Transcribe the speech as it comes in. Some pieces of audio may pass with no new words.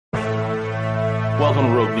Welcome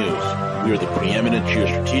to Rogue News. We are the preeminent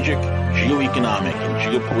geostrategic, geoeconomic, and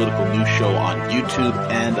geopolitical news show on YouTube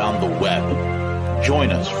and on the web.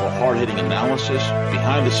 Join us for hard-hitting analysis,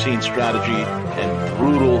 behind-the-scenes strategy, and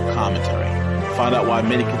brutal commentary. Find out why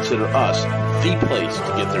many consider us the place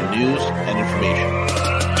to get their news and information.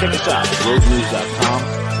 Check us out at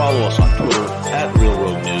roguenews.com. Follow us on Twitter at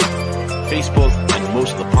RealRogueNews, Facebook, and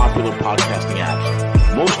most of the popular podcasting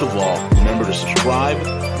apps. Most of all, remember to subscribe,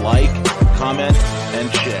 like, comment,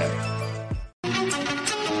 and share.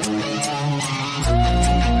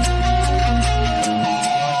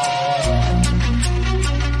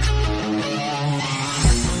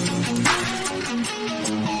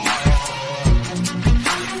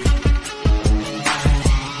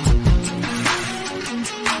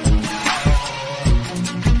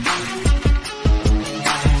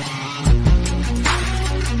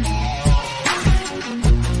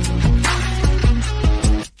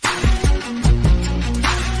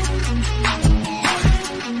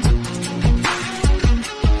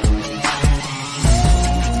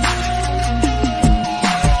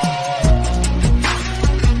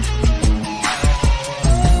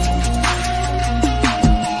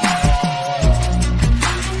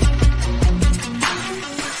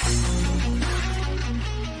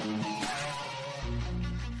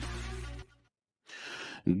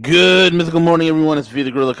 Good mythical morning, everyone. It's V,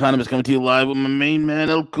 the Guerrilla Economist, coming to you live with my main man,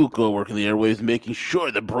 El Cuco, working the airwaves, making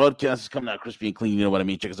sure the broadcast is coming out crispy and clean. You know what I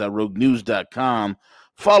mean? Check us out, roguenews.com.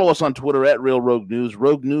 Follow us on Twitter at Real Rogue News.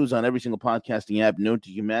 Rogue News on every single podcasting app known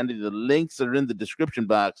to humanity. The links are in the description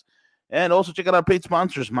box. And also check out our paid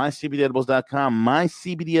sponsors, mycbdedibles.com,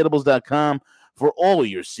 mycbdedibles.com, for all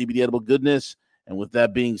your CBD edible goodness. And with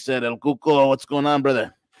that being said, El Cuco, what's going on,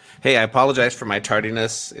 brother? Hey, I apologize for my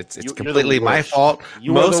tardiness. It's completely my fault.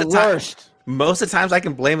 Most of the times I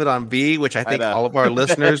can blame it on V, which I think all of our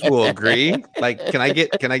listeners will agree. Like, can I get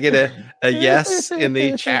a yes in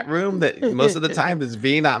the chat room that most of the time is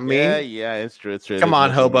V, not me? Yeah, it's true. Come on,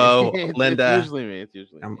 Hobo, Linda. It's usually me.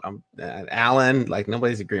 I'm Alan. Like,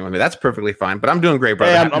 nobody's agreeing with me. That's perfectly fine. But I'm doing great,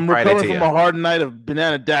 brother. Hey, I'm recovering from a hard night of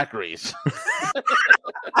banana daiquiris.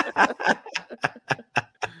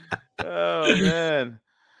 Oh man.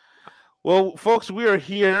 Well, folks, we are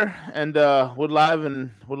here and we're live,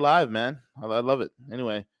 man. I love it.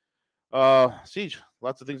 Anyway, Siege,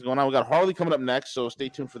 lots of things going on. We got Harley coming up next, so stay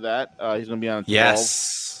tuned for that. He's going to be on 12.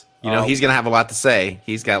 Yes. He's going to have a lot to say.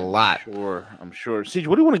 He's got a lot. I'm sure. Siege,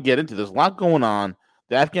 what do you want to get into? There's a lot going on.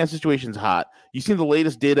 The Afghan situation's hot. You seen the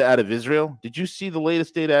latest data out of Israel? Did you see the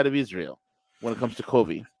latest data out of Israel when it comes to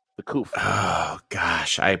COVID? The COOF. Oh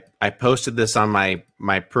gosh, I posted this on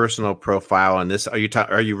my personal profile. And this, are you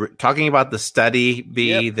talking about the study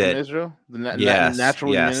that from Israel, the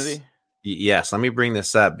natural immunity? Yes. Let me bring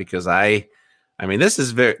this up because I mean this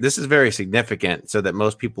is very significant so that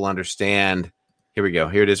most people understand. Here we go.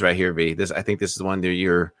 Here it is right here, V. I think this is the one that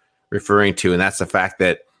you're referring to, and that's the fact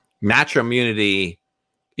that natural immunity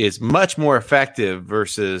is much more effective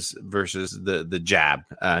versus the jab.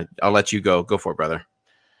 I'll let you go for it, brother.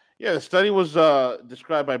 Yeah, the study was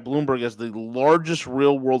described by Bloomberg as the largest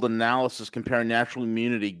real-world analysis comparing natural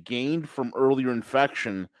immunity gained from earlier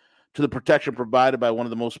infection to the protection provided by one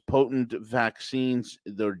of the most potent vaccines,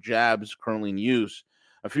 their jabs, currently in use.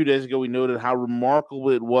 A few days ago, we noted how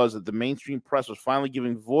remarkable it was that the mainstream press was finally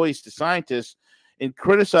giving voice to scientists in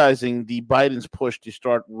criticizing the Biden's push to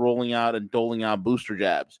start rolling out and doling out booster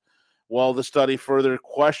jabs. While the study further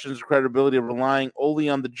questions the credibility of relying only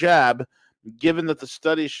on the jab, given that the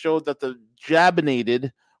study showed that the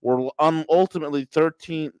jabinated were ultimately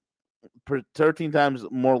 13 times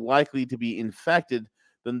more likely to be infected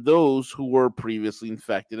than those who were previously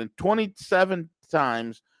infected and 27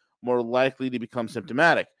 times more likely to become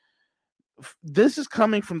symptomatic. This is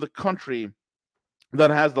coming from the country that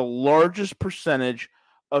has the largest percentage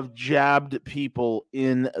of jabbed people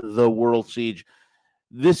in the world, Siege.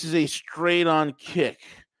 This is a straight-on kick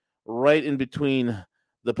right in between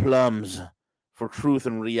the plums for truth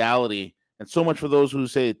and reality. And so much for those who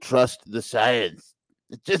say, trust the science.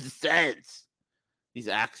 It's just science. These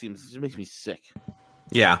axioms, it just makes me sick.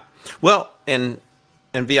 Yeah. Well, and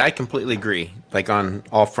V, I completely agree. Like on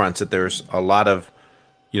all fronts, that there's a lot of,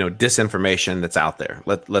 disinformation that's out there.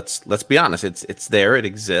 Let's be honest. It's there. It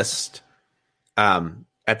exists.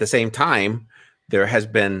 At the same time, there has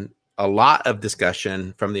been a lot of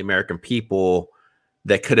discussion from the American people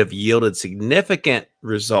that could have yielded significant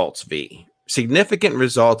results, V. Significant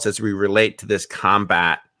results as we relate to this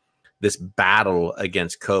combat, this battle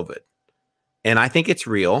against COVID. And I think it's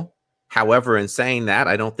real. However, in saying that,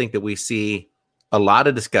 I don't think that we see a lot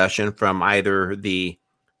of discussion from either the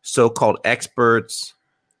so-called experts,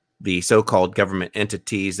 the so-called government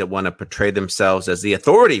entities that want to portray themselves as the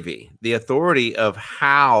authority, the authority of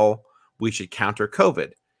how we should counter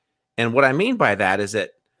COVID. And what I mean by that is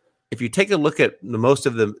that if you take a look at most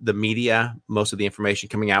of the media, most of the information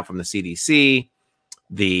coming out from the CDC,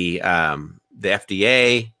 the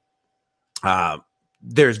FDA,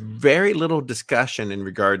 there's very little discussion in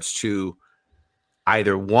regards to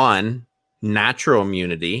either one, natural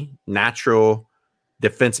immunity, natural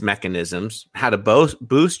defense mechanisms, how to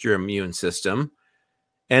boost your immune system.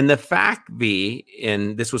 And the fact be,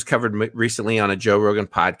 and this was covered recently on a Joe Rogan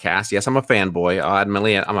podcast. Yes, I'm a fanboy. I'll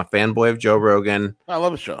admit I'm a fanboy of Joe Rogan. I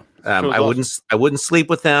love the show. I wouldn't sleep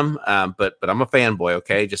with him, but I'm a fanboy.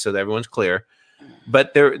 Okay, just so that everyone's clear.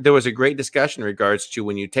 But there was a great discussion in regards to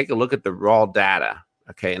when you take a look at the raw data.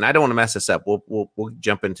 Okay, and I don't want to mess this up. We'll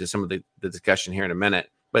jump into some of the discussion here in a minute.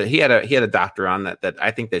 But he had a doctor on that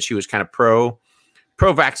I think that she was kind of pro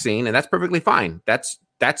vaccine, and that's perfectly fine. That's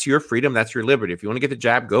your freedom. That's your liberty. If you want to get the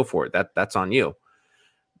jab, go for it. That's on you.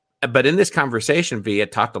 But in this conversation, V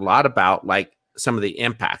had talked a lot about like some of the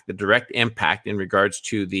impact, the direct impact in regards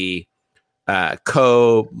to the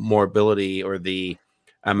comorbidity or the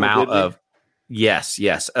amount of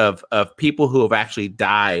of people who have actually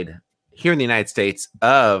died here in the United States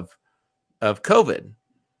of COVID.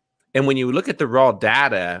 And when you look at the raw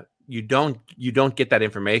data, you don't get that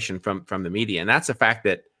information from the media. And that's the fact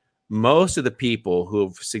that most of the people who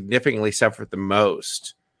have significantly suffered the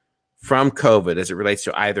most from COVID as it relates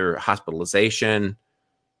to either hospitalization,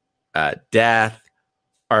 death,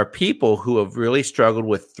 are people who have really struggled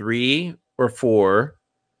with 3 or 4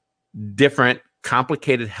 different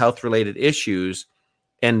complicated health-related issues,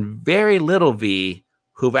 and very little, V,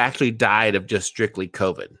 who've actually died of just strictly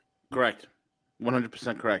COVID. Correct.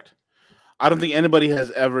 100% correct. I don't think anybody has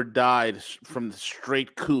ever died from the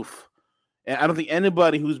straight coof. And I don't think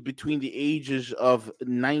anybody who's between the ages of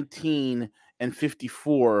 19 and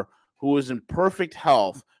 54 who is in perfect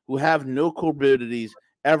health, who have no comorbidities,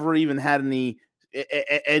 ever even had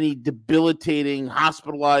any debilitating,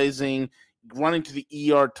 hospitalizing, running to the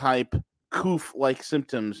ER type coof-like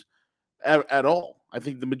symptoms at all. I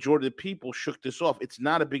think the majority of the people shook this off. It's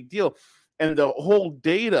not a big deal. And the whole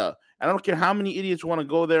data, I don't care how many idiots want to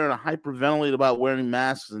go there and hyperventilate about wearing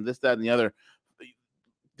masks and this, that, and the other.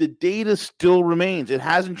 The data still remains. It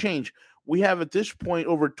hasn't changed. We have at this point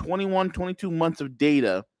over 21, 22 months of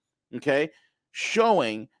data, okay,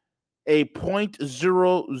 showing a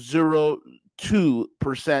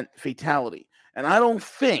 0.002% fatality. And I don't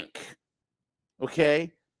think,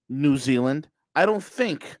 okay, New Zealand, I don't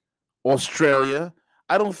think Australia,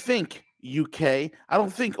 I don't think UK, I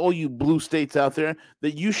don't think all you blue states out there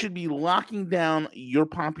that you should be locking down your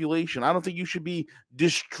population. I don't think you should be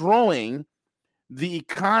destroying the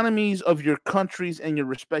economies of your countries and your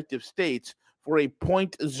respective states for a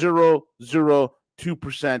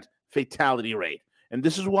 0.002% fatality rate. And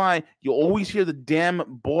this is why you always hear the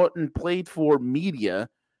damn bought and played for media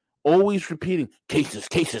always repeating cases.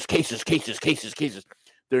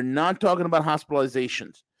 They're not talking about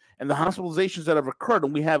hospitalizations. And the hospitalizations that have occurred,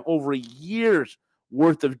 and we have over a year's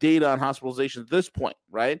worth of data on hospitalizations at this point,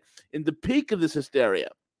 right? In the peak of this hysteria,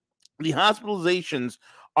 the hospitalizations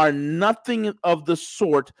are nothing of the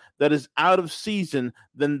sort that is out of season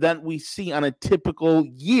than that we see on a typical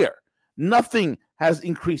year. Nothing has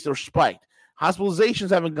increased or spiked.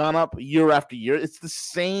 Hospitalizations haven't gone up year after year. It's the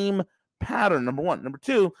same pattern, number one. Number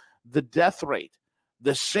two, the death rate.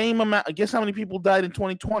 The same amount. Guess how many people died in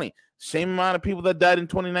 2020? Same amount of people that died in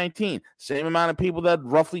 2019. Same amount of people that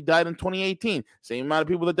roughly died in 2018. Same amount of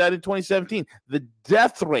people that died in 2017. The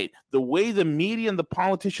death rate, the way the media and the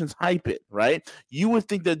politicians hype it, right? You would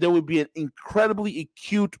think that there would be an incredibly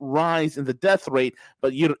acute rise in the death rate,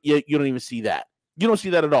 but you don't even see that. You don't see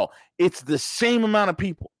that at all. It's the same amount of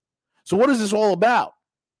people. So what is this all about?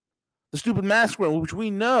 The stupid mask wearing, which we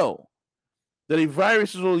know that a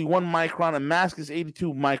virus is only 1 micron, a mask is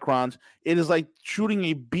 82 microns. It is like shooting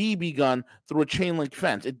a BB gun through a chain link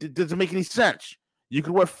fence. It doesn't make any sense. You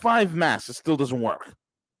could wear 5 masks. It still doesn't work.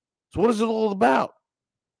 So what is it all about?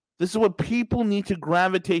 This is what people need to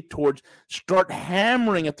gravitate towards, start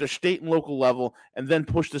hammering at their state and local level, and then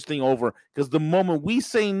push this thing over. Because the moment we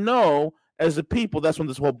say no as a people, that's when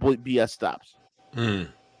this whole BS stops. And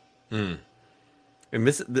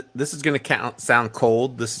this is going to sound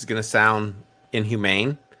cold. This is going to sound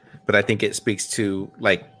inhumane, but I think it speaks to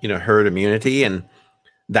herd immunity, and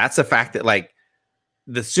that's a fact that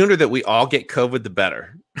the sooner that we all get COVID, the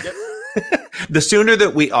better. Yep. The sooner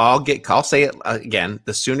that we all get, I'll say it again,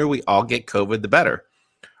 the sooner we all get COVID, the better.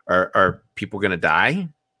 Are people going to die?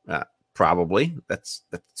 Probably. That's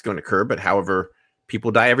going to occur. But however,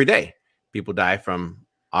 people die every day. People die from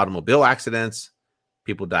automobile accidents.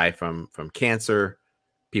 People die from cancer.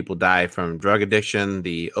 People die from drug addiction,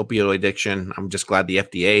 the opioid addiction. I'm just glad the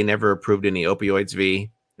FDA never approved any opioids, V.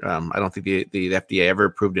 I don't think the FDA ever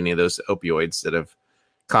approved any of those opioids that have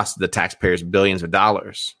costed the taxpayers billions of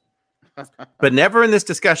dollars. But never in this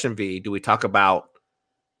discussion, V, do we talk about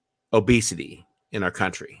obesity in our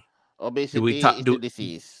country. Obesity is a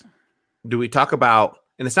disease. Do we talk about,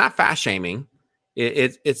 and it's not fat shaming,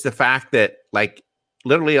 it's the fact that, like,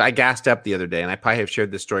 literally I gassed up the other day, and I probably have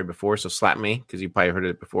shared this story before, so slap me because you probably heard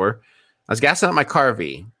it before. I was gassing up my car,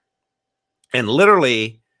 V, and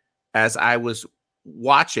literally as I was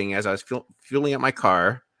watching, as I was fueling up my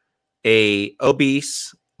car, a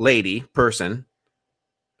obese person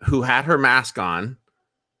who had her mask on,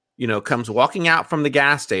 comes walking out from the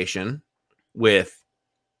gas station with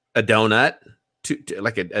a donut,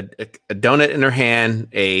 like a donut in her hand,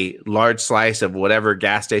 a large slice of whatever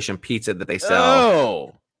gas station pizza that they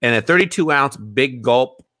sell, and a 32-ounce big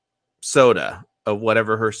gulp soda of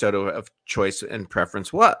whatever her soda of choice and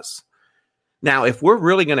preference was. Now, if we're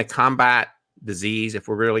really going to combat disease, if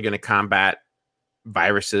we're really going to combat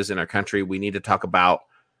viruses in our country, we need to talk about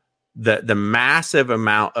the massive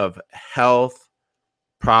amount of health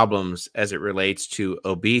problems as it relates to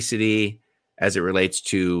obesity, as it relates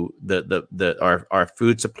to our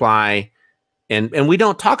food supply, and we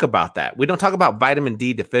don't talk about that. We don't talk about vitamin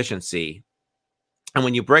D deficiency. And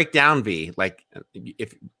when you break down, V, like,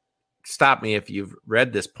 if stop me if you've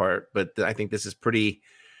read this part, but I think this is pretty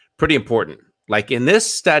important. Like in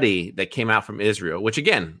this study that came out from Israel, which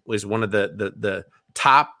again was one of the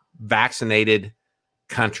top vaccinated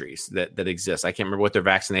countries that exist. I can't remember what their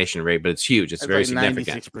vaccination rate, but it's huge. It's very like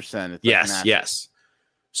significant. 96%. Yes.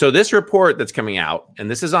 So this report that's coming out, and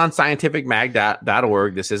this is on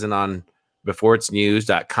scientificmag.org. This isn't on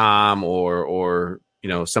beforeitsnews.com or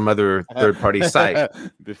some other third-party site.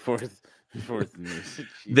 Before it's news.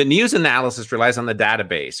 The news analysis relies on the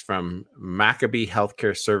database from Maccabee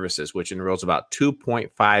Healthcare Services, which enrolls about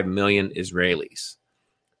 2.5 million Israelis.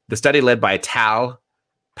 The study, led by Tal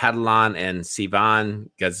Padalon and Sivan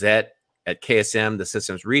Gazette at KSM, the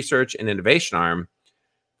system's research and innovation arm,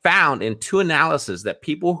 found in two analyses that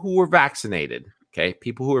people who were vaccinated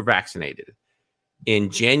in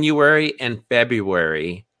January and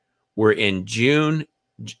February were in June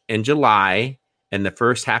and July and the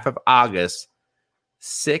first half of August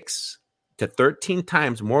 6 to 13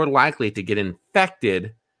 times more likely to get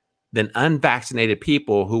infected than unvaccinated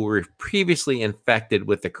people who were previously infected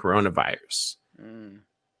with the coronavirus.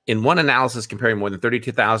 In one analysis comparing more than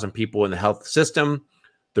 32,000 people in the health system,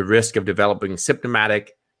 the risk of developing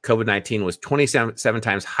symptomatic COVID-19 was 27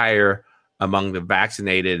 times higher among the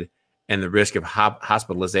vaccinated, and the risk of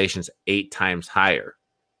hospitalizations 8 times higher.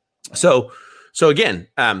 So again,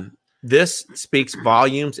 this speaks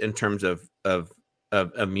volumes in terms of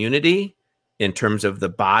immunity, in terms of the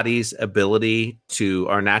body's ability to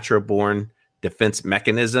our natural born defense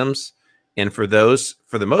mechanisms. And for those,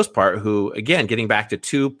 for the most part, who, again, getting back to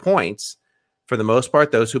 2 points, for the most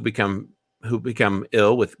part, those who become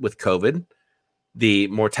ill with COVID, the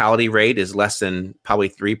mortality rate is less than probably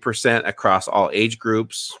 3% across all age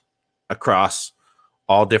groups, across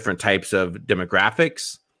all different types of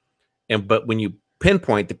demographics. But when you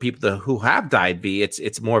pinpoint the people who have died, V,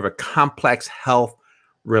 it's more of a complex health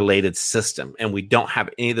related system, and we don't have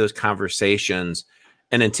any of those conversations.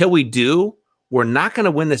 And until we do, we're not going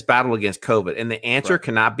to win this battle against COVID. And the answer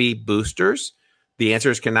cannot be boosters. The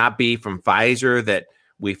answers cannot be from Pfizer that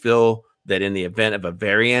we feel that in the event of a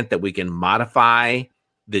variant that we can modify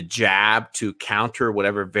the jab to counter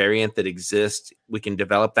whatever variant that exists. We can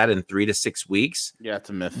develop that in 3 to 6 weeks. Yeah,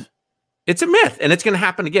 it's a myth. It's a myth, and it's going to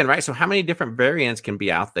happen again, right? So how many different variants can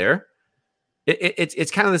be out there?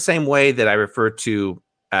 It's kind of the same way that I refer to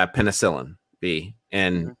penicillin B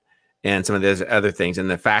and some of those other things. And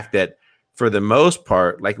the fact that for the most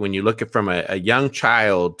part, like when you look at from a young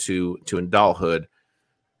child to adulthood,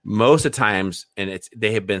 most of the times, and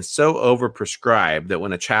they have been so overprescribed that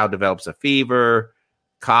when a child develops a fever,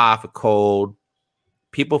 cough, a cold,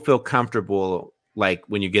 people feel comfortable like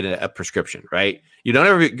when you get a prescription, right? You don't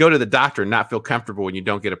ever go to the doctor and not feel comfortable when you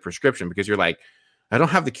don't get a prescription because you're like, I don't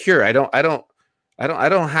have the cure. I don't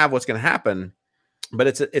have what's going to happen. But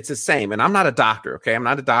it's the same. And I'm not a doctor, okay? I'm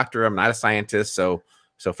not a doctor. I'm not a scientist. So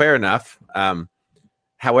fair enough.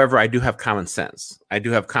 However, I do have common sense. I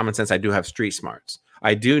do have street smarts.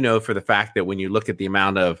 I do know for the fact that when you look at the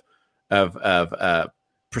amount of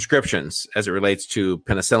prescriptions as it relates to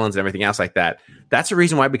penicillins and everything else like that, that's the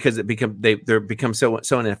reason why, because they're become so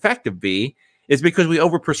ineffective. B is because we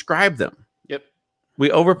overprescribe them. Yep, we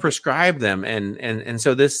overprescribe them, and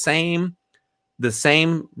so this same the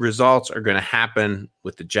same results are going to happen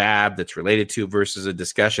with the jab that's related to versus a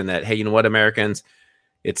discussion that, hey, you know what, Americans,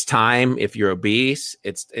 it's time. If you're obese,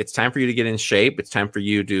 it's time for you to get in shape. It's time for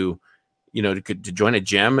you to, to join a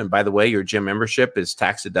gym. And by the way, your gym membership is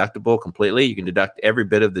tax deductible completely. You can deduct every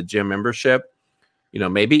bit of the gym membership.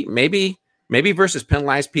 Maybe versus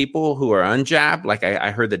penalize people who are unjabbed. Like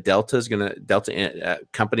I heard that Delta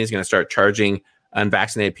company is going to start charging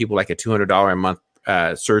unvaccinated people like a $200 a month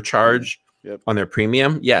surcharge on their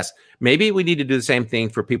premium. Yes, maybe we need to do the same thing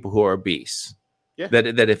for people who are obese. Yeah.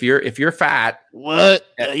 That if you're fat, what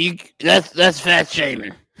that's fat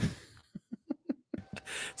shaming.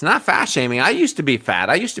 It's not fat shaming. I used to be fat.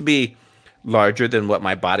 I used to be larger than what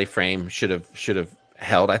my body frame should have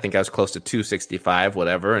held. I think I was close to 265,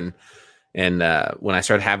 whatever. And when I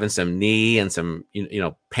started having some knee and some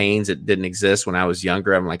pains that didn't exist when I was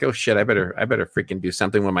younger, I'm like, oh shit, I better freaking do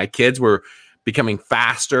something. When my kids were becoming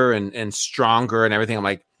faster and stronger and everything, I'm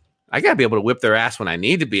like, I gotta be able to whip their ass when I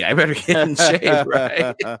need to be. I better get in shape,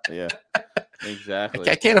 right? Yeah, exactly.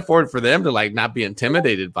 I can't afford for them to like not be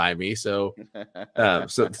intimidated by me. So,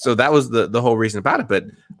 so that was the whole reason about it. But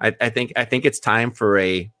I think it's time for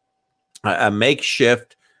a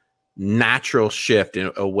makeshift, natural shift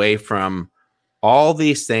away from all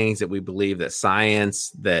these things that we believe that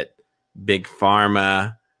science, that big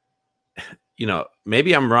pharma.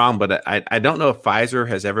 Maybe I'm wrong, but I don't know if Pfizer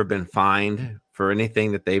has ever been fined for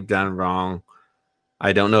anything that they've done wrong.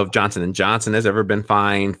 I don't know if Johnson & Johnson has ever been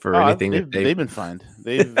fined for anything that they've been fined.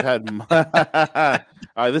 They've had.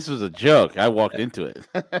 This was a joke. I walked into it.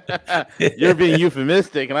 You're being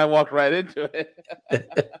euphemistic, and I walked right into it.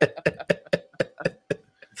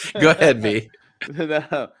 Go ahead, V.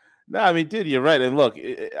 No, I mean, dude, you're right. And look,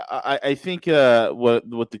 I think what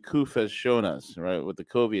the COOF has shown us, right? What the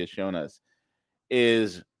COVID has shown us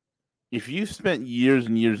is, if you've spent years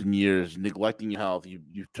and years and years neglecting your health,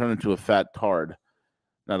 you've turned into a fat tard,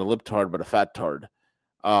 not a lip tard, but a fat tard.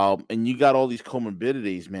 And you got all these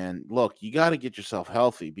comorbidities, man. Look, you got to get yourself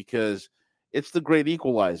healthy, because it's the great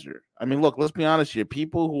equalizer. I mean, look, let's be honest here.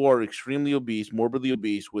 People who are extremely obese, morbidly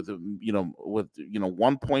obese, with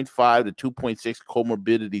 1.5 to 2.6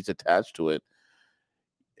 comorbidities attached to it,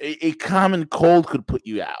 a common cold could put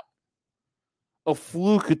you out. A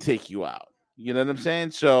flu could take you out. You know what I'm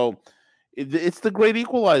saying? So it's the great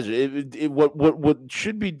equalizer. What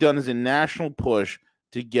should be done is a national push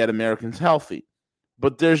to get Americans healthy,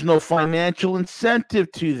 but there's no financial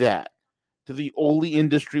incentive to that, to the only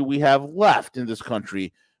industry we have left in this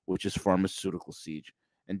country, which is pharmaceutical siege.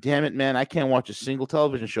 And damn it, man, I can't watch a single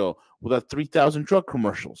television show without 3,000 drug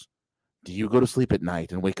commercials. Do you go to sleep at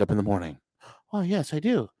night and wake up in the morning? Oh, yes, I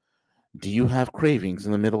do. Do you have cravings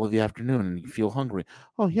in the middle of the afternoon and you feel hungry?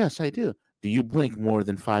 Oh, yes, I do. Do you blink more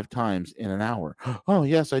than 5 times in an hour? Oh,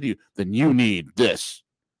 yes, I do. Then you need this.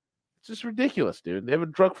 It's just ridiculous, dude. They have a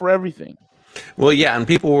drug for everything. Well, yeah, and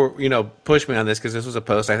people were, pushed me on this because this was a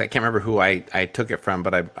post. I can't remember who I took it from,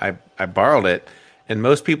 but I borrowed it. And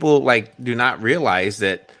most people do not realize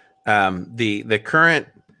that the current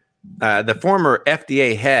the former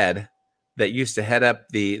FDA head that used to head up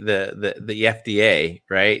the FDA,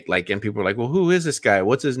 right? And people were like, well, who is this guy?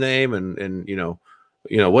 What's his name? And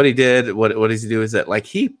what he did, what does he do? Is that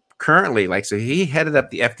he currently so he headed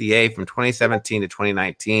up the FDA from 2017 to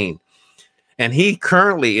 2019. And he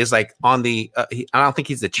currently is on the, I don't think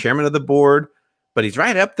he's the chairman of the board, but he's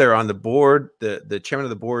right up there on the board, the chairman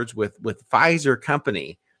of the boards with Pfizer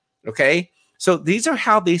company. Okay. So these are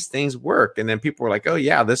how these things work. And then people were like, oh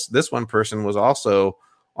yeah, this one person was also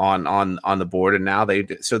on the board. And now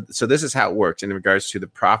so this is how it works in regards to the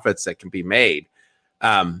profits that can be made.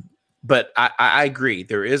 But I agree.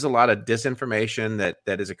 There is a lot of disinformation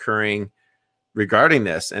that is occurring regarding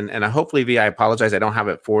this. And hopefully, V, I apologize, I don't have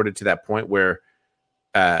it forwarded to that point where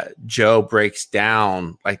Joe breaks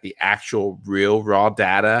down the actual real raw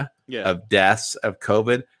data of deaths of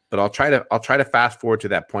COVID. But I'll try to fast forward to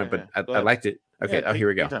that point. But I'd like to. Okay. Here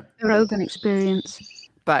we go. Rogan experience.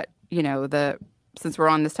 But since we're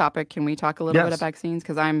on this topic, can we talk a little bit about vaccines?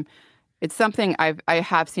 Because it's something I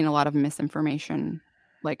have seen a lot of misinformation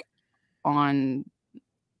on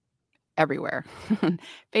everywhere,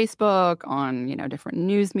 Facebook, on different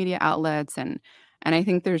news media outlets, and I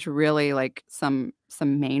think there's really some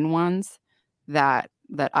main ones that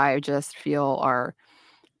I just feel are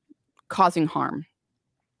causing harm.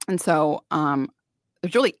 And so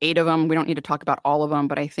there's really 8 of them. We don't need to talk about all of them,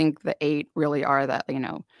 but I think the 8 really are that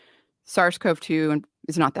SARS-CoV-2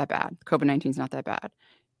 is not that bad. COVID-19 is not that bad,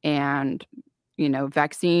 and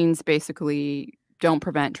vaccines basically don't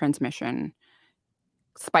prevent transmission.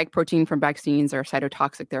 Spike protein from vaccines are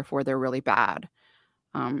cytotoxic, therefore they're really bad.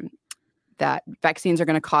 that vaccines are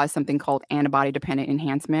going to cause something called antibody-dependent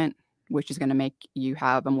enhancement, which is going to make you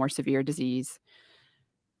have a more severe disease.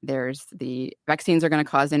 There's the vaccines are going to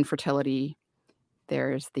cause infertility.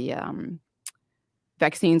 There's the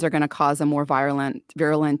vaccines are going to cause a more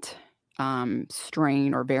virulent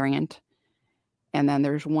strain or variant. And then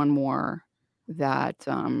there's one more that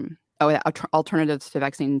alternatives to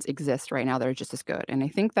vaccines exist right now that are just as good. And I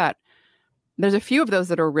think that there's a few of those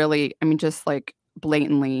that are really, I mean, just like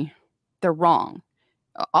blatantly, they're wrong.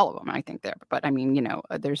 All of them, I think but I mean,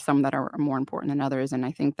 there's some that are more important than others. And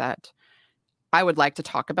I think that I would like to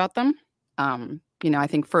talk about them. I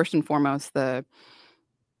think first and foremost,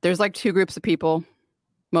 there's like two groups of people,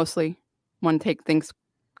 mostly. One thinks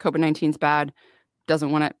COVID-19 is bad,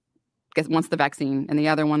 doesn't want it, wants the vaccine, and the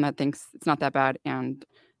other one that thinks it's not that bad and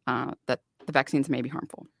that the vaccines may be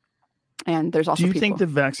harmful. And there's also Do you think the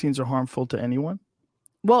vaccines are harmful to anyone?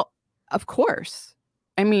 Well, of course.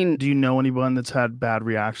 I mean, do you know anyone that's had bad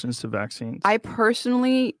reactions to vaccines? I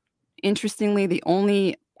personally, interestingly,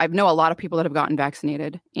 I know a lot of people that have gotten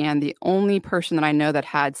vaccinated, and the only person that I know that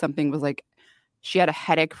had something was like, she had a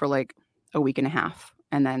headache for like a week and a half,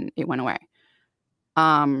 and then it went away.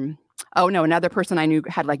 Oh no, another person I knew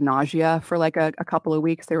had like nausea for like a couple of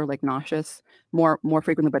weeks. They were like nauseous more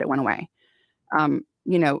frequently, but it went away. Do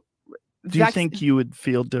you think you would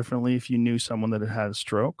feel differently if you knew someone that had a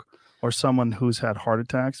stroke or someone who's had heart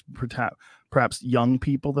attacks, perhaps young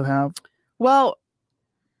people that have? Well,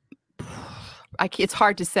 it's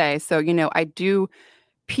hard to say. So,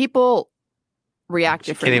 people react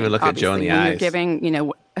differently. Can't even look at Joe in the eyes. You're giving,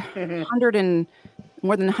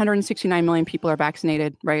 more than 169 million people are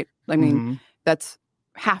vaccinated, right? I mean, that's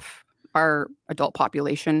half our adult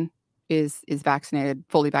population is vaccinated,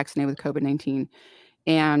 fully vaccinated with COVID-19.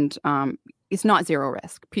 And it's not zero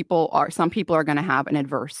risk. Some people are going to have an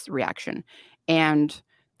adverse reaction, and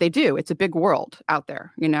they do. It's a big world out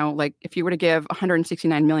there. Like if you were to give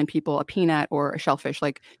 169 million people a peanut or a shellfish,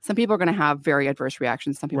 like some people are going to have very adverse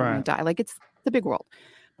reactions. Some people are going to die. Like it's a big world.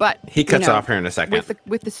 But he cuts off here in a second.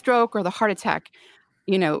 With the stroke or the heart attack,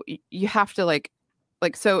 you have to like,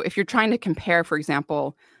 so if you're trying to compare, for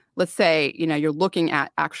example, let's say, you're looking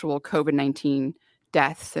at actual COVID-19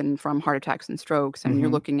 deaths and from heart attacks and strokes, and you're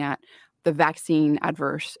looking at the vaccine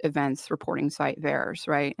adverse events reporting site VAERS,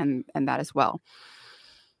 right? And that as well.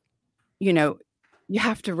 You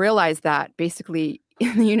have to realize that basically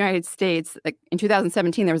in the United States, like in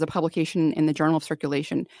 2017, there was a publication in the Journal of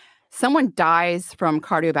Circulation. Someone dies from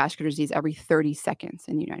cardiovascular disease every 30 seconds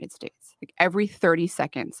in the United States, like every 30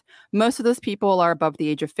 seconds. Most of those people are above the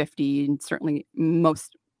age of 50, and certainly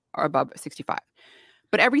most are above 65.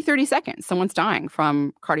 But every 30 seconds, someone's dying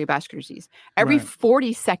from cardiovascular disease. Every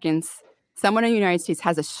 40 seconds, someone in the United States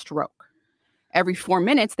has a stroke. Every 4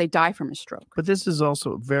 minutes, they die from a stroke. But this is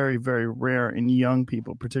also very, very rare in young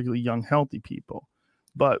people, particularly young, healthy people.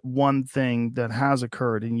 But one thing that has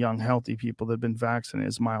occurred in young, healthy people that have been vaccinated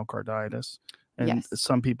is myocarditis. And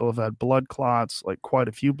some people have had blood clots, like quite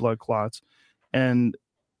a few blood clots. And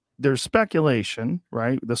there's speculation,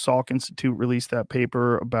 right? The Salk Institute released that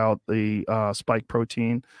paper about the spike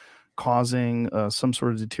protein causing some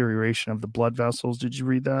sort of deterioration of the blood vessels. Did you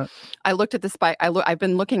read that? I looked at the spike. I've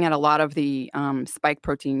been looking at a lot of the spike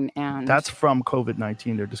protein, and that's from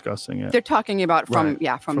COVID-19. They're discussing it. They're talking about from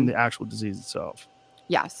the actual disease itself.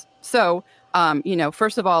 Yes. So,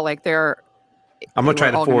 first of all, like I'm gonna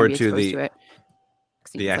try to forward to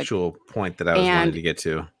the actual point that I was wanting to get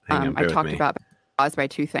to. Hang on, I talked about caused by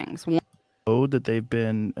two things. One, that they've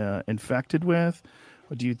been infected with.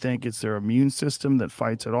 Or do you think it's their immune system that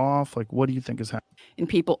fights it off? Like, what do you think is happening? In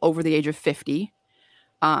people over the age of 50.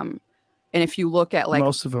 And if you look at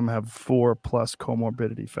most of them have 4+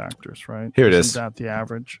 comorbidity factors, right? Here it is. Isn't that the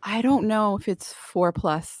average? I don't know if it's 4+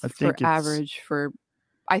 for average for.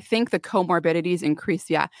 I think the comorbidities increase.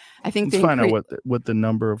 Yeah, I think let's find out what the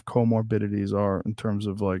number of comorbidities are in terms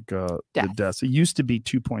of like the deaths. It used to be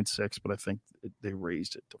 2.6, but I think they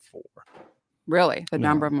raised it to 4. Really, the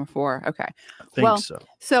number of them are 4. Okay, I think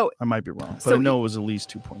so. I might be wrong, but I know it was at least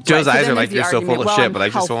 2.6. Joe's eyes are like, you're so full of shit, but I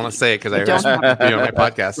just want to say it because I heard my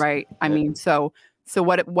podcast. Right. I mean, so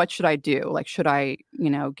what should I do? Like, should I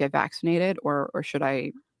get vaccinated or should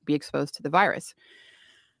I be exposed to the virus?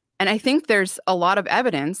 And I think there's a lot of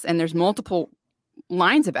evidence, and there's multiple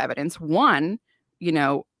lines of evidence. One,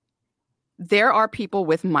 there are people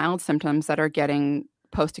with mild symptoms that are getting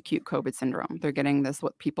post-acute COVID syndrome. They're getting this,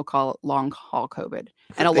 what people call long haul COVID.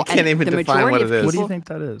 And they can't even define what it is. What do you think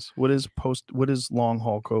that is? What is long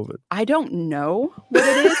haul COVID? I don't know what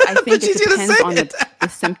it is. I think it depends on the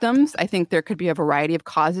symptoms. I think there could be a variety of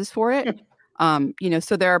causes for it.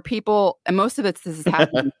 So there are people, and most of this is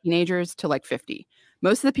happening teenagers to like 50.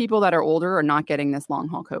 Most of the people that are older are not getting this long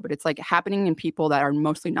haul COVID. It's like happening in people that are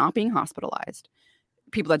mostly not being hospitalized.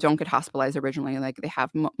 People that don't get hospitalized originally, like they have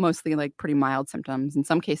mostly like pretty mild symptoms, in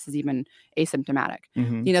some cases even asymptomatic.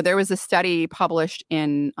 Mm-hmm. There was a study published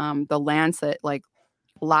in the Lancet like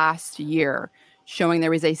last year showing there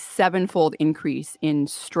was a 7-fold increase in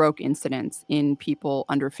stroke incidence in people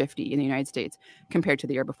under 50 in the United States compared to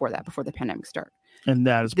the year before that, before the pandemic started. And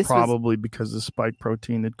that is probably because the spike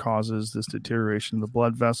protein that causes this deterioration of the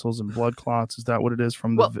blood vessels and blood clots. Is that what it is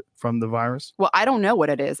from the virus? Well, I don't know what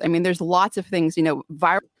it is. I mean, there's lots of things,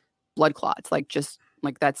 viral blood clots, like just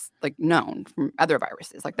like that's like known from other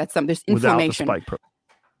viruses. Like that's there's inflammation. Without the spike protein.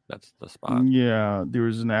 That's the spot. Yeah, there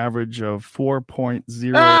was an average of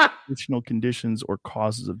 4.0 additional conditions or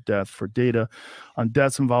causes of death for data on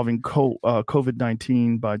deaths involving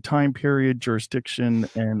COVID-19 by time period, jurisdiction,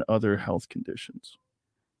 and other health conditions.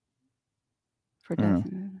 For death.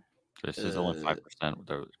 This is only 5%.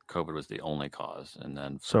 The COVID was the only cause, and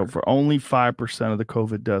then for only 5% of the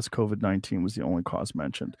COVID deaths, COVID-19 was the only cause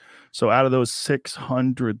mentioned. So out of those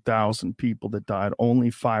 600,000 people that died, only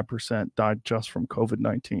 5% died just from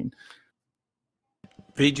COVID-19.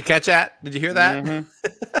 Did you catch that? Did you hear that?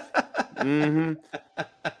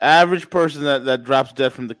 Average person that drops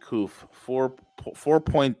dead from the coof, 4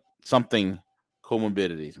 point something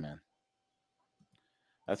comorbidities, man.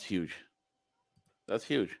 That's huge. That's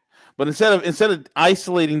huge. But instead of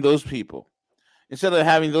isolating those people, instead of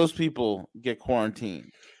having those people get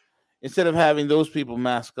quarantined, instead of having those people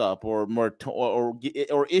mask up or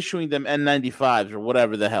issuing them N95s or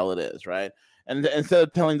whatever the hell it is, right? And instead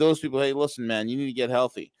of telling those people, hey, listen, man, you need to get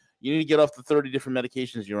healthy. You need to get off the 30 different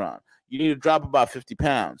medications you're on. You need to drop about 50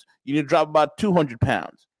 pounds. You need to drop about 200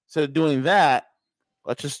 pounds. Instead of doing that,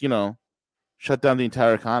 let's just, shut down the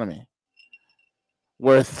entire economy.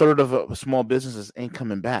 Where a third of small businesses ain't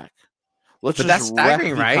coming back. But that's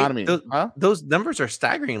staggering, right? Those numbers are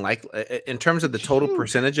staggering. Like in terms of the total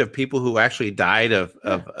percentage of people who actually died of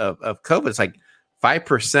COVID, it's like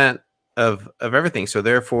 5% of everything. So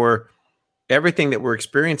therefore, everything that we're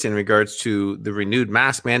experiencing in regards to the renewed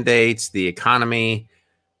mask mandates, the economy,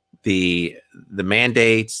 the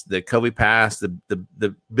mandates, the COVID pass,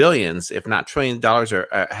 the billions, if not trillions of dollars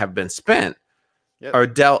have been spent. Yep. Are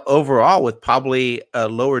dealt overall with probably a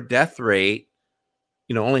lower death rate,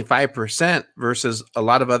 only 5% versus a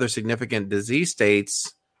lot of other significant disease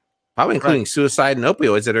states, probably including suicide and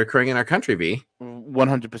opioids that are occurring in our country, V.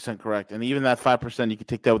 100% correct. And even that 5%, you can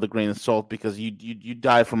take that with a grain of salt because you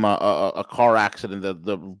die from a car accident,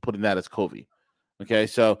 the putting that as COVID. Okay,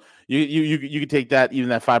 so you can take that, even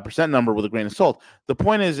that 5% number with a grain of salt. The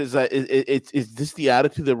point is that is this the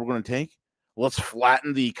attitude that we're going to take? Let's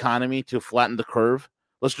flatten the economy to flatten the curve.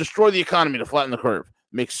 Let's destroy the economy to flatten the curve.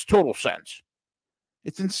 Makes total sense.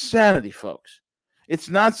 It's insanity, folks. It's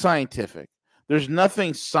not scientific. There's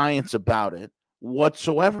nothing science about it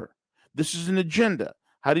whatsoever. This is an agenda.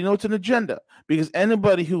 How do you know it's an agenda? Because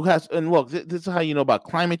anybody who has, and look, this is how you know about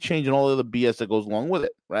climate change and all the other BS that goes along with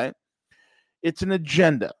it, right? It's an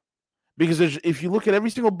agenda. Because if you look at every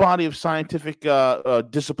single body of scientific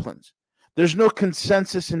disciplines, there's no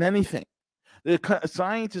consensus in anything.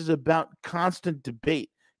 Science is about constant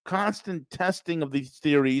debate, constant testing of these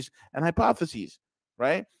theories and hypotheses,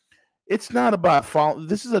 right? It's not about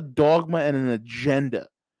this is a dogma and an agenda.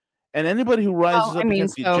 And anybody who rises up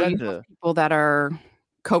against the agenda, people that are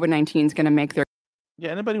COVID-19 is going to make their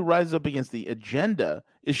anybody who rises up against the agenda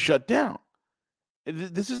is shut down.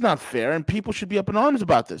 This is not fair, and people should be up in arms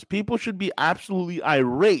about this. People should be absolutely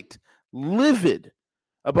irate, livid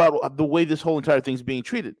about the way this whole entire thing is being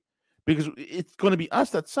treated. Because it's going to be us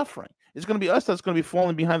that's suffering. It's going to be us that's going to be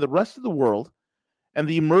falling behind the rest of the world and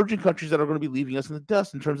the emerging countries that are going to be leaving us in the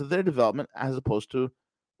dust in terms of their development as opposed to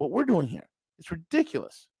what we're doing here. It's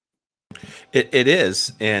ridiculous. It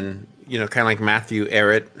is. And, kind of like Matthew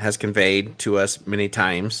Ehret has conveyed to us many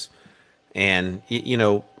times. And,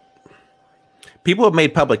 people have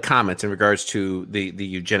made public comments in regards to the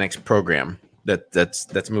eugenics program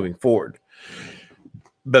that's moving forward.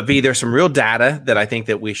 But V, there's some real data that I think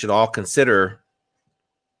that we should all consider,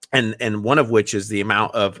 and one of which is the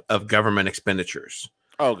amount of government expenditures.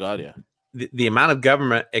 Oh God, yeah. The amount of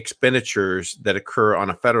government expenditures that occur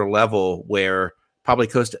on a federal level, where probably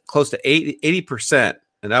close to 80%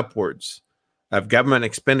 and upwards of government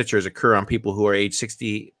expenditures occur on people who are age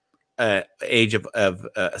 60, age of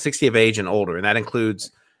 60 of age and older, and that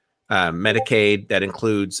includes Medicaid, that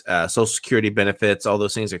includes Social Security benefits, all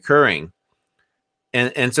those things occurring.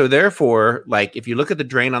 And so therefore, like if you look at the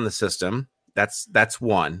drain on the system, That's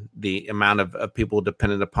one. The amount of people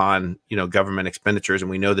dependent upon, government expenditures,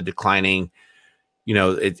 and we know the declining,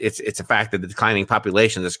 it's a fact that the declining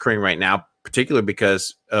population that's occurring right now, particularly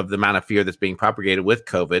because of the amount of fear that's being propagated with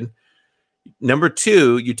COVID. Number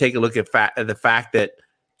two, you take a look at the fact that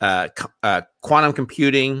quantum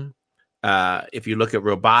computing, if you look at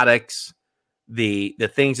robotics, the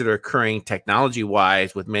things that are occurring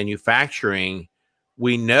technology-wise with manufacturing,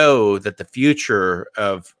 we know that the future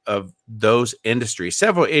of those industries,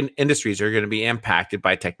 several industries are going to be impacted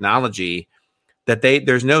by technology, that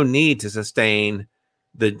there's no need to sustain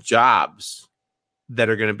the jobs that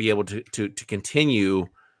are going to be able to continue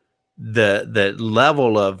the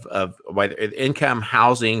level of income,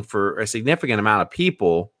 housing for a significant amount of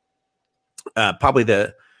people. Probably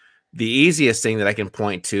the easiest thing that I can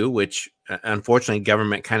point to, which unfortunately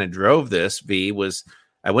government kind of drove this, was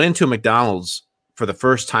I went into a McDonald's for the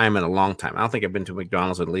first time in a long time. I don't think I've been to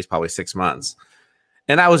McDonald's in at least probably 6 months.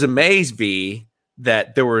 And I was amazed,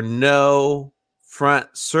 that there were no front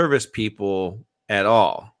service people at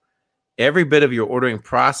all. Every bit of your ordering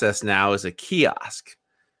process now is a kiosk.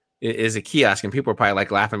 And people are probably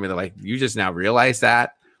like laughing at me. They're like, "You just now realize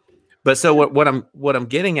that?" But so what I'm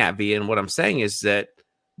getting at, and what I'm saying is that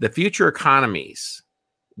the future economies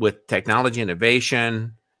with technology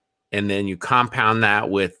innovation, and then you compound that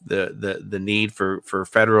with the need for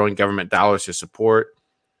federal and government dollars to support,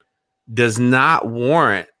 does not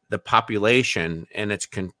warrant the population and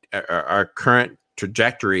our current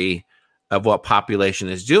trajectory of what population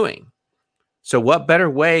is doing. So what better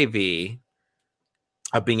way,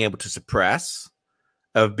 of being able to suppress,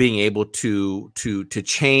 of being able to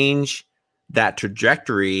change that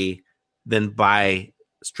trajectory than by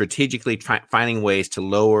strategically finding ways to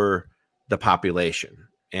lower the population?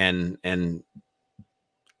 And I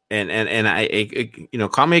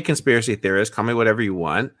call me a conspiracy theorist, call me whatever you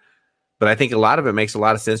want, but I think a lot of it makes a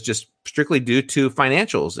lot of sense just strictly due to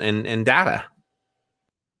financials and data.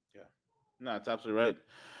 Yeah, no, it's absolutely right.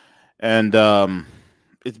 And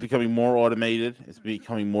it's becoming more automated. It's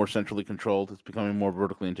becoming more centrally controlled. It's becoming more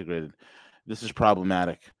vertically integrated. This is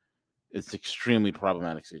problematic. It's extremely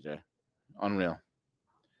problematic, CJ. Unreal.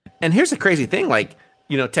 And here's the crazy thing,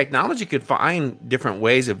 technology could find different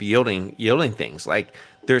ways of yielding things. Like,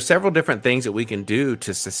 there's several different things that we can do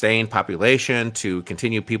to sustain population, to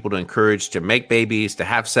continue people to encourage to make babies, to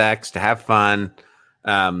have sex, to have fun.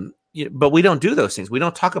 But we don't do those things. We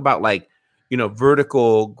don't talk about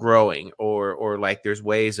vertical growing or like there's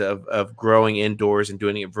ways of growing indoors and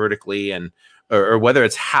doing it vertically, and or whether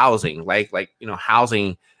it's housing,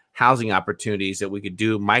 housing opportunities that we could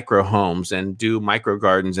do micro homes and do micro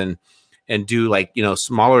gardens and do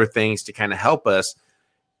smaller things to kind of help us.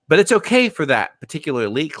 But it's okay for that particular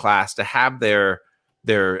elite class to have their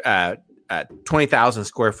 20,000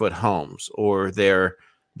 square foot homes, or their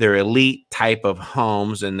elite type of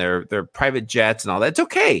homes and their private jets and all that. It's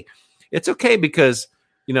okay. It's okay because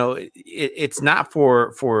it's not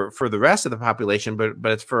for the rest of the population,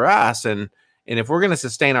 but it's for us. And if we're going to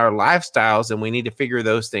sustain our lifestyles, then we need to figure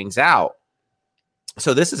those things out.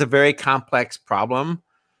 So this is a very complex problem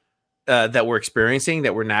that we're experiencing,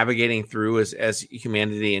 that we're navigating through as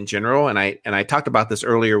humanity in general. And I talked about this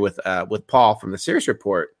earlier with Paul from the Sirius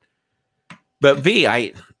Report. But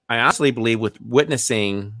I honestly believe, with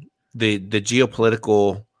witnessing the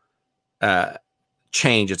geopolitical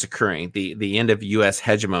change that's occurring, the end of U.S.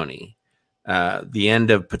 hegemony, the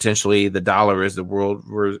end of potentially the dollar as the world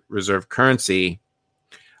reserve currency,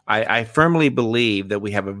 I firmly believe that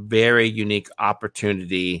we have a very unique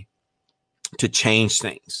opportunity to change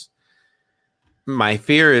things. My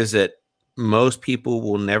fear is that most people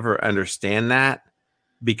will never understand that,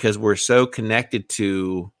 because we're so connected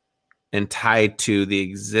to and tied to the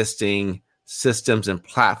existing systems and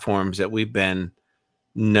platforms that we've been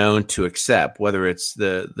known to accept, whether it's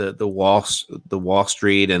the Wall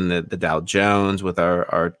Street and the Dow Jones with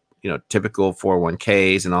our typical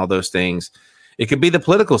 401ks and all those things. It could be the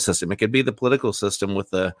political system. It could be the political system with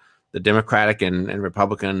the Democratic and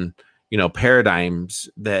Republican paradigms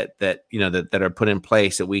that are put in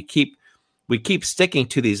place, that we keep sticking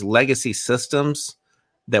to these legacy systems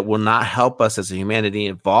that will not help us as a humanity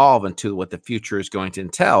evolve into what the future is going to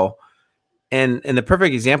entail. And the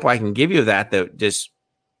perfect example I can give you of that just,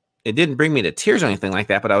 it didn't bring me to tears or anything like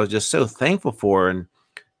that, but I was just so thankful for, and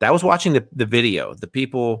that was watching the video, the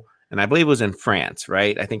people, and I believe it was in France,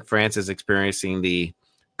 right? I think France is experiencing the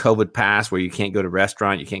COVID pass, where you can't go to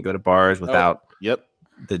restaurant, you can't go to bars without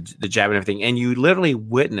the jab and everything. And you literally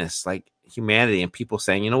witness humanity and people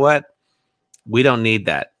saying, you know what? We don't need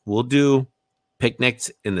that. We'll do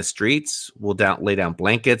picnics in the streets. We'll lay down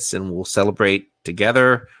blankets and we'll celebrate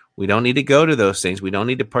together. We don't need to go to those things. We don't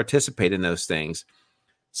need to participate in those things.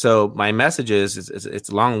 So my message is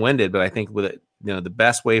it's long-winded, but I think with it, the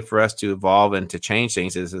best way for us to evolve and to change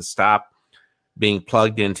things is to stop being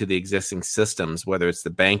plugged into the existing systems, whether it's the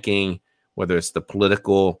banking, whether it's the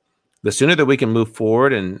political. The sooner that we can move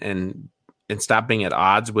forward and stop being at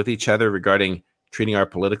odds with each other regarding treating our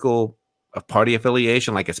political party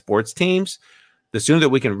affiliation like a sports teams, the sooner that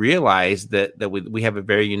we can realize that we have a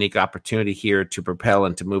very unique opportunity here to propel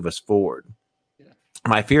and to move us forward. Yeah.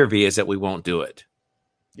 My fear, V, is that we won't do it.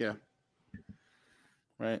 Yeah.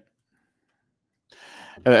 Right.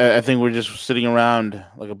 I think we're just sitting around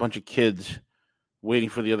like a bunch of kids waiting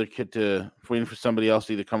for somebody else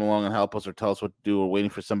to either come along and help us or tell us what to do, or waiting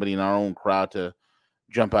for somebody in our own crowd to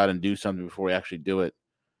jump out and do something before we actually do it.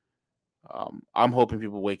 I'm hoping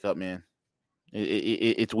people wake up, man.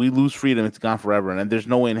 It's we lose freedom, it's gone forever. And there's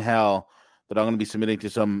no way in hell that I'm going to be submitting to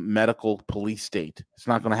some medical police state. It's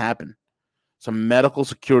not going to happen. Some medical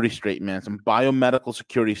security state, man. Some biomedical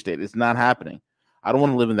security state. It's not happening. I don't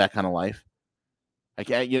want to live in that kind of life.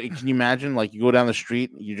 Can you imagine, like, you go down the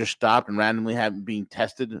street, you just stopped and randomly have being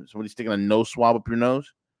tested, and somebody's sticking a nose swab up your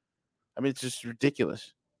nose? I mean, it's just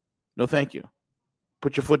ridiculous. No, thank you.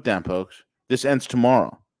 Put your foot down, folks. This ends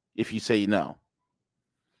tomorrow if you say no.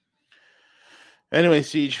 Anyway,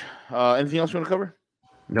 Siege, anything else you want to cover?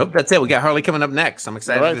 Nope, that's it. We got Harley coming up next. I'm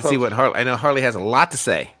excited to see what Harley. I know Harley has a lot to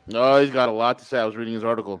say. No, he's got a lot to say. I was reading his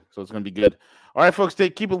article, so it's going to be good. All right, folks,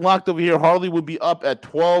 keep it locked over here. Harley will be up at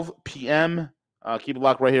 12 p.m. Keep it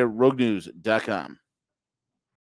locked right here, roguenews.com.